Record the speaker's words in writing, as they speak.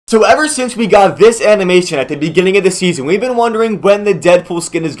So ever since we got this animation at the beginning of the season, we've been wondering when the Deadpool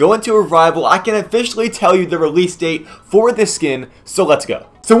skin is going to arrive. Well, I can officially tell you the release date for this skin, so let's go.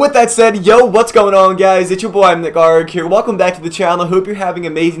 So with that said, yo, what's going on, guys? It's your boy, imnickarg here. Welcome back to the channel. I hope you're having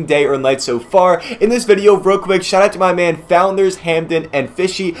an amazing day or night so far. In this video, real quick, shout out to my man Founders, Hamden, and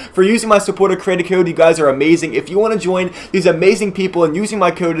Fishy for using my supporter creator code. You guys are amazing. If you want to join these amazing people and using my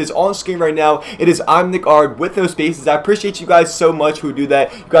code, it is on screen right now. It is imnickarg with no spaces. I appreciate you guys so much who do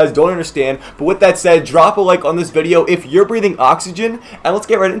that. You guys don't understand. But with that said, drop a like on this video if you're breathing oxygen, and let's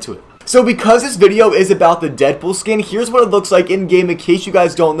get right into it. So because this video is about the Deadpool skin, here's what it looks like in game in case you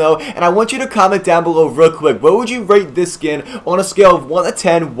guys don't know, and I want you to comment down below real quick. What would you rate this skin on a scale of 1 to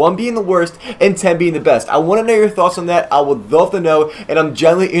 10, 1 being the worst and 10 being the best? I want to know your thoughts on that. I would love to know, and I'm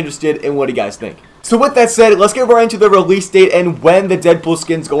genuinely interested in what you guys think. So with that said, let's get right into the release date and when the Deadpool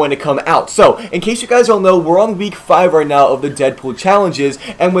skin is going to come out. So, in case you guys don't know, we're on week 5 right now of the Deadpool challenges,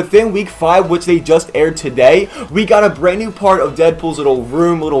 and within week 5, which they just aired today, we got a brand new part of Deadpool's little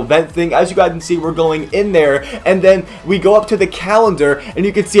room, little vent thing. As you guys can see, we're going in there, and then we go up to the calendar, and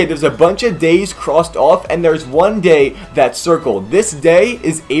you can see it. There's a bunch of days crossed off, and there's one day that's circled. This day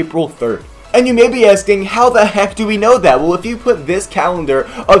is April 3rd. And you may be asking, how the heck do we know that? Well, if you put this calendar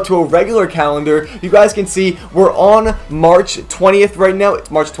up to a regular calendar, you guys can see we're on March 20th right now.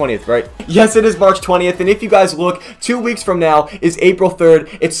 It's March 20th, right? Yes, it is March 20th. And if you guys look, 2 weeks from now is April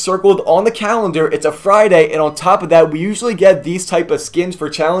 3rd. It's circled on the calendar. It's a Friday. And on top of that, we usually get these type of skins for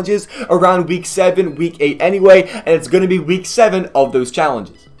challenges around week 7, week 8 anyway. And it's going to be week 7 of those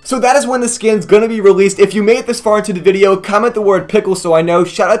challenges. So that is when the skin's gonna be released. If you made it this far into the video, comment the word pickle so I know.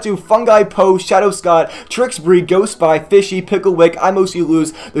 Shout out to Fungi Poe, Shadow Scott, Trixbree, Ghost Spy, Fishy, Picklewick, I Mostly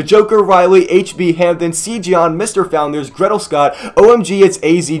Lose, The Joker, Riley, HB, Hamden, CGon, Mr. Founders, Gretel Scott, OMG, it's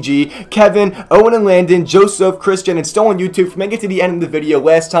AZG, Kevin, Owen and Landon, Joseph, Christian, and still on YouTube for making it to the end of the video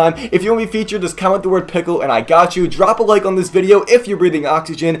last time. If you want to be featured, just comment the word pickle and I got you. Drop a like on this video if you're breathing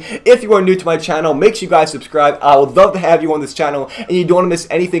oxygen. If you are new to my channel, make sure you guys subscribe. I would love to have you on this channel and you don't want to miss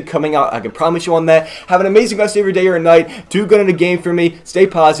anything coming out. I can promise you on that. Have an amazing rest of your day or night. Do good in the game for me. Stay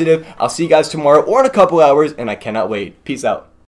positive. I'll see you guys tomorrow or in a couple hours, and I cannot wait. Peace out.